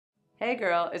Hey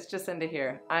girl, it's Jacynda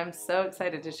here. I'm so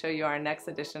excited to show you our next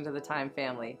addition to the TYME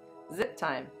family,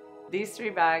 ZipTYME. These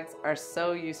 3 bags are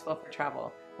so useful for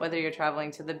travel, whether you're traveling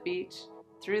to the beach,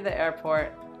 through the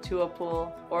airport, to a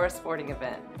pool, or a sporting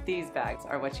event. These bags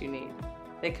are what you need.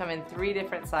 They come in 3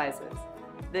 different sizes.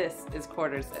 This is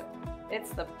quarter zip. It's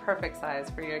the perfect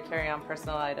size for your carry-on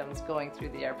personal items going through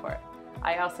the airport.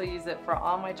 I also use it for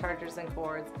all my chargers and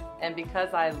cords, and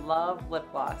because I love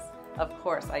lip gloss, of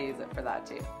course I use it for that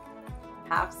too.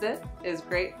 Half zip is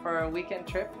great for a weekend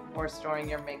trip or storing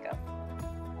your makeup.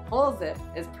 Full zip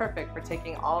is perfect for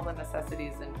taking all the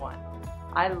necessities in one.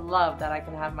 I love that I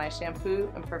can have my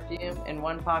shampoo and perfume in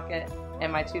one pocket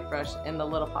and my toothbrush in the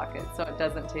little pocket so it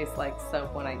doesn't taste like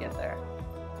soap when I get there.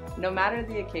 No matter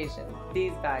the occasion,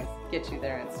 these bags get you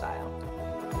there in style.